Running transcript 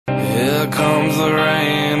comes the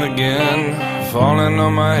rain again, falling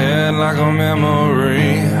on my head like a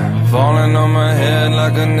memory, falling on my head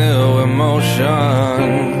like a new emotion.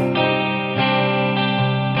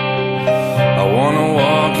 I wanna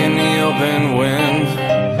walk in the open wind,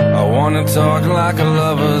 I wanna talk like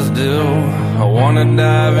lovers do, I wanna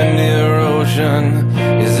dive in the ocean.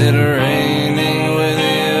 Is it raining with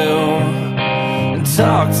you? And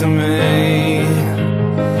talk to me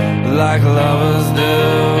like lovers do.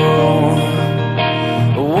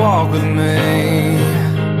 Walk with me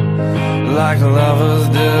like lovers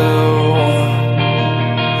do.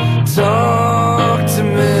 Talk to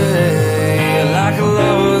me like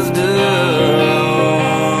lovers do.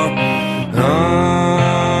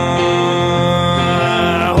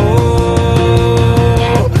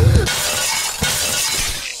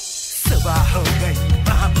 सुबह हो गई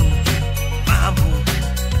बाबू बाबू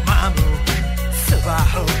बाबू, सुबह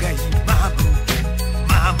हो गई बाबू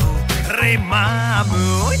बाबू रे बाबू.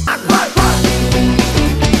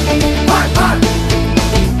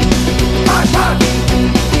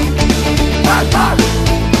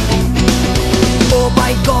 Oh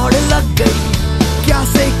my God लग गई, क्या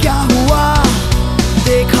से क्या हुआ,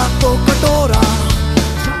 देखा तो कटोरा.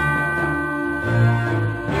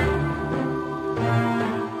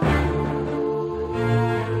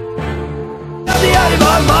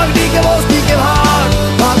 भाग भाग डी के बॉस, डी के भाग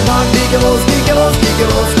भाग भाग डी के बॉस, डी के बॉस, डी के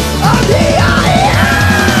बॉस. अभी आए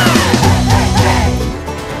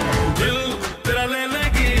दिल तेरा ले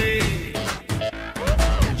लेगी,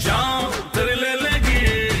 जान तेरी ले लेगी,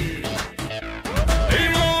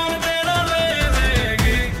 ईमान तेरा ले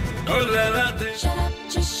लेगी, और ले लेते. Shut up,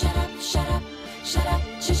 just shut up, shut up, shut up,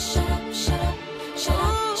 just shut up, shut up, shut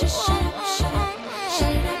up, just shut up, shut up,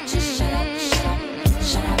 shut up, just shut up, shut up,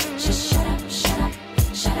 shut up, just shut up, shut up,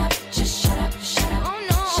 shut up, just shut up, shut up,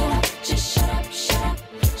 shut up, just shut up, shut up,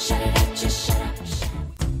 shut it up, just shut up, shut up.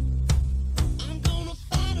 I'm gonna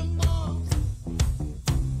fight 'em all.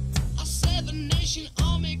 A 7-nation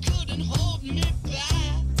army couldn't hold me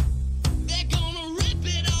back. They're gonna rip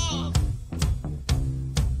it off,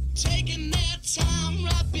 taking their time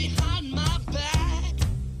right behind my back.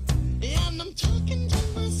 And I'm talking to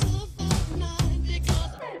myself at night because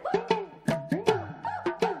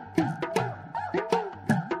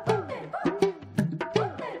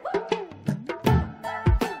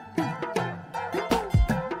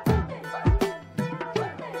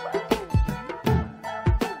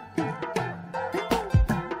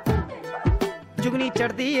जुगनी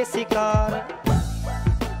चढ़दी ए शिकार.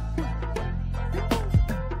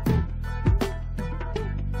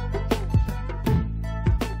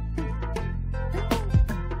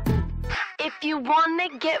 If you wanna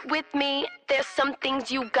get with me, there's some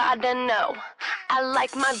things you gotta know. I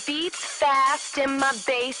like my beats fast and my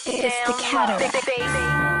bass down. It's the cataract.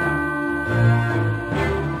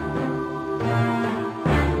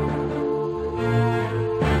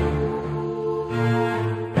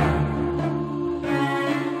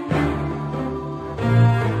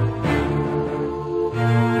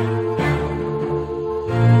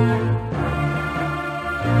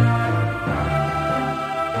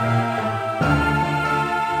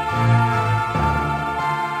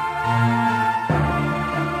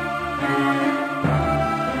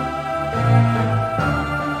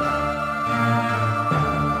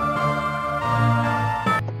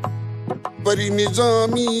 बड़ी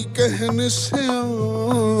निजामी कहन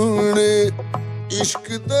सियाने, इश्क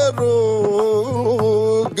दा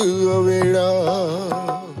रोग अवेड़ा,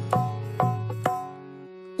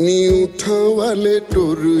 नी उठा वाले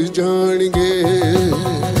टुर जाणगे,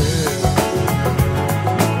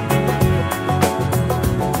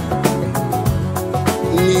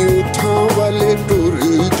 नी उठा वाले टुर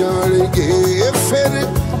जाणगे, फिर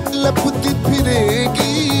लपती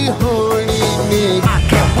फिरेगी हानी नी. I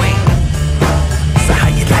can't wait. So how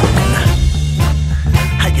you like me now?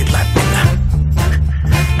 How you like me now?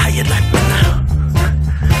 How you like me now?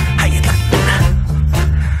 How you like me now?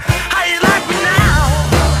 How you like me now?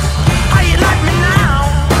 How you like me now?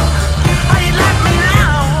 How you like me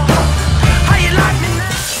now? How you like me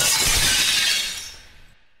now?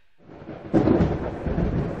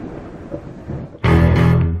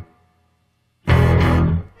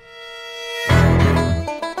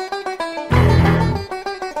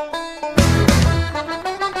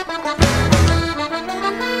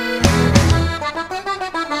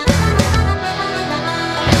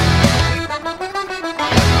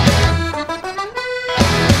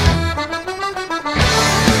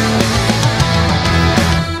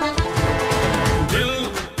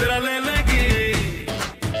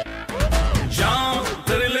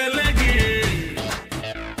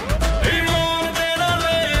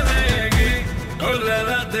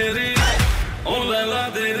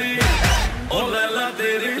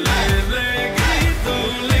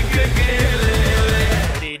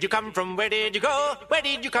 come from? Where did you go? Where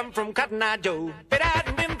did you come from, Cotton Eye Joe? But I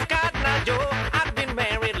hadn't been for Cotton Eye Joe. I've been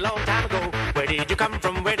married a long time ago. Where did you come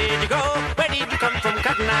from? Where did you go? Where did you come from,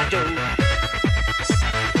 Cotton Eye Joe?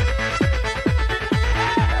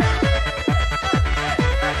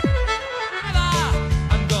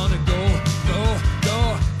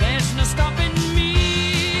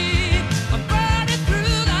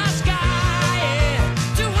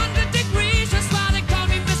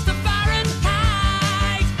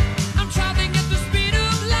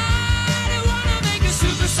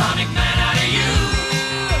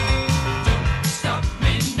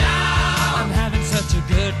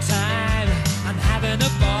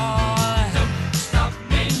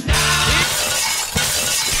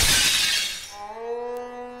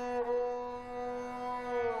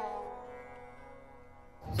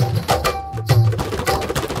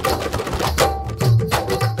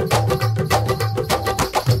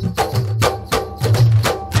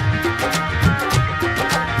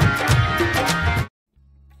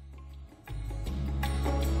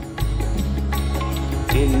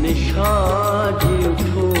 निशाज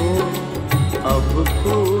उठो अब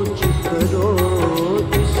कुछ करो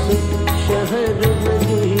इस शहर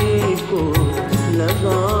में को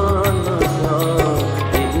लगाना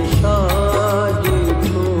निशाज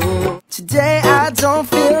उठो. Today I don't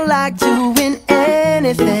feel like doing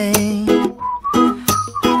anything.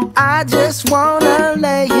 I just wanna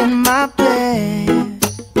lay in my bed.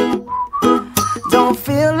 Don't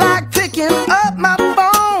feel like picking up my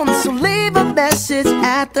phone, so leave a message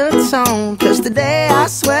at the tone. 'Cause today I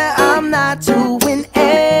swear I'm not doing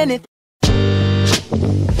anything.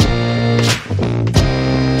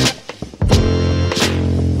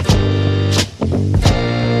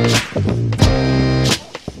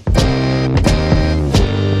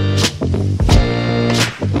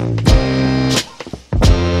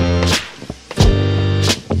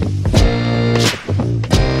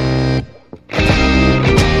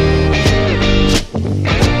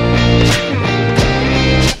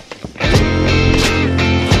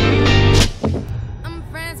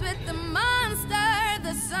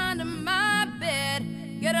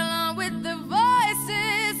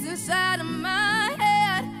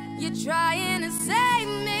 Trying to save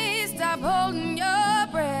me, stop holding your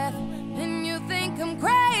breath. And you think I'm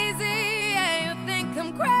crazy, yeah, you think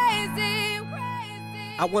I'm crazy, crazy.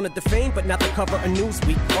 I wanted the fame, but not the cover of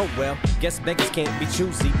Newsweek. Oh well, guess beggars can't be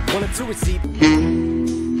choosy. Wanted to receive.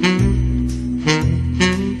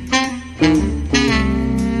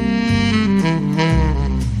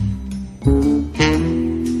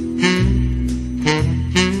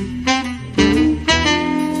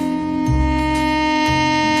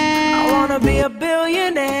 Be a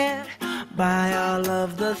billionaire, buy all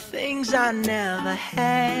of the things I never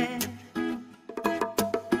had.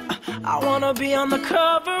 I wanna be on the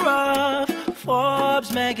cover of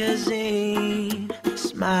Forbes magazine,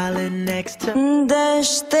 smiling next to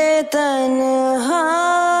Dashte tanha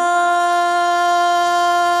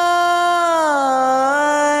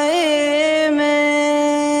mein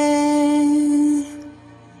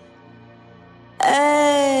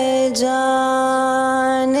ai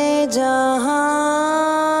jaane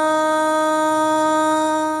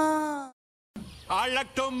I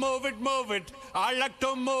like to move it, move it. I like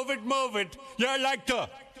to move it, move it. You like to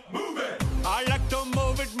move it. I like to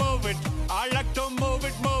move it, move it. I like to move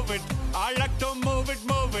it, move it. I like to move it,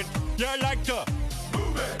 move it. You like to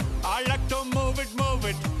move it. I like to move it, move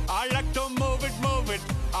it. I like to move it, move it.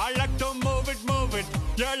 I like to move it, move it.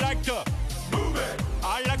 You like to move it.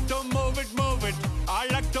 I like to move it, move it. I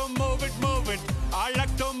like to move it, move it. I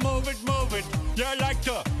like to move it, move it. You like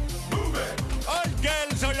to